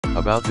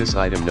About this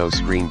item: no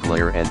screen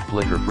glare and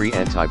flicker-free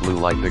anti-blue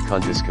light. The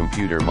Quntis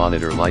computer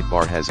monitor light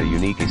bar has a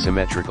unique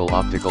asymmetrical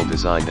optical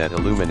design that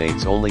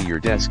illuminates only your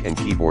desk and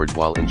keyboard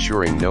while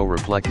ensuring no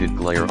reflected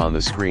glare on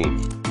the screen.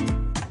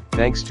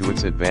 Thanks to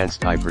its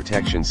advanced eye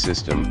protection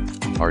system,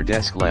 our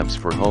desk lamps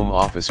for home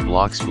office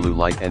blocks blue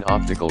light and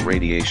optical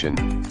radiation,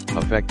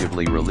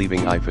 effectively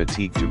relieving eye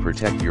fatigue to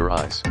protect your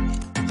eyes.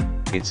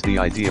 It's the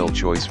ideal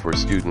choice for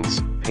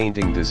students,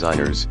 painting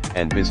designers,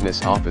 and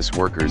business office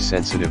workers.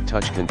 Sensitive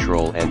touch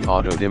control and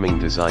auto-dimming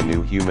design.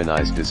 New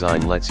humanized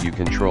design lets you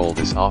control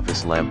this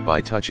office lamp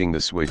by touching the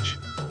switch.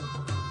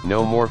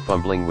 No more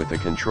fumbling with the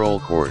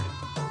control cord.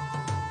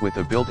 With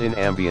a built-in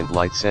ambient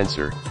light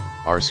sensor,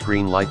 our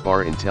screen light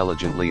bar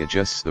intelligently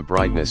adjusts the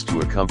brightness to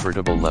a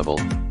comfortable level,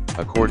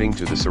 according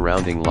to the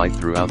surrounding light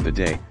throughout the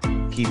day,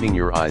 keeping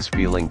your eyes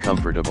feeling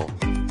comfortable.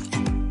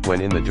 When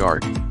in the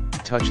dark,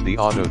 touch the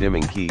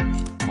auto-dimming key.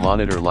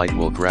 Monitor light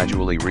will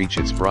gradually reach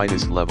its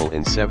brightest level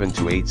in 7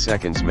 to 8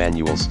 seconds.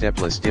 Manual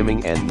stepless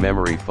dimming and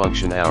memory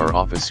function. Our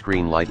office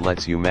screen light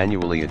lets you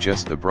manually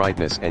adjust the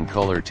brightness and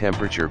color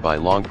temperature by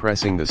long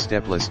pressing the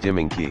stepless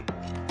dimming key.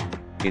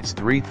 Its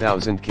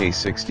 3000K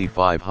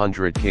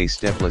 6500K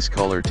stepless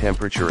color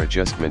temperature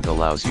adjustment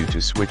allows you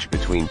to switch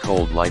between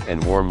cold light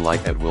and warm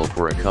light at will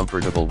for a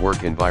comfortable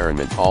work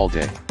environment all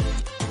day.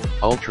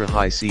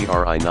 Ultra-high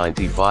CRI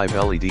 95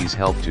 LEDs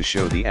help to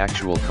show the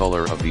actual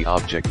color of the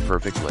object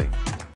perfectly.